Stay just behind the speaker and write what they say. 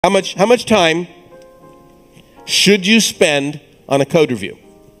How much time should you spend on a code review?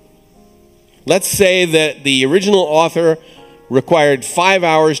 Let's say that the original author required 5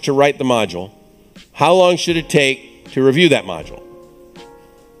 hours to write the module. How long should it take to review that module?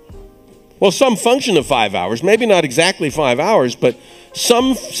 Well, some function of 5 hours, maybe not exactly 5 hours, but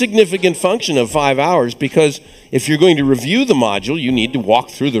some significant function of 5 hours, because if you're going to review the module, you need to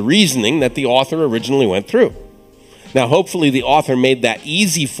walk through the reasoning that the author originally went through. Now, hopefully the author made that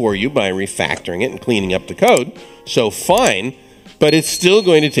easy for you by refactoring it and cleaning up the code, so fine, but it's still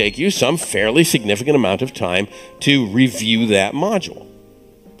going to take you some fairly significant amount of time to review that module.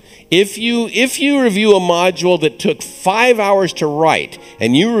 If you review a module that took 5 hours to write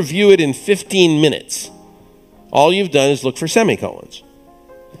and you review it in 15 minutes, all you've done is look for semicolons.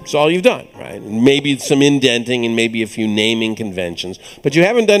 That's all you've done, right? And maybe some indenting and maybe a few naming conventions, but you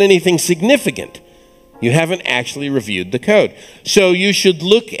haven't done anything significant. You haven't actually reviewed the code. So you should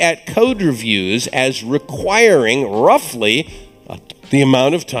look at code reviews as requiring roughly the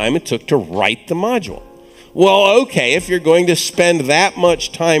amount of time it took to write the module. Well, okay, if you're going to spend that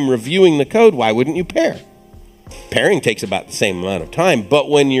much time reviewing the code, why wouldn't you pair? Pairing takes about the same amount of time, but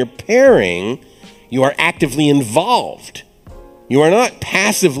when you're pairing, you are actively involved. You are not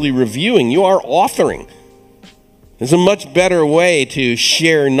passively reviewing, you are authoring. There's a much better way to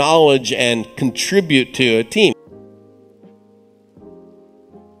share knowledge and contribute to a team.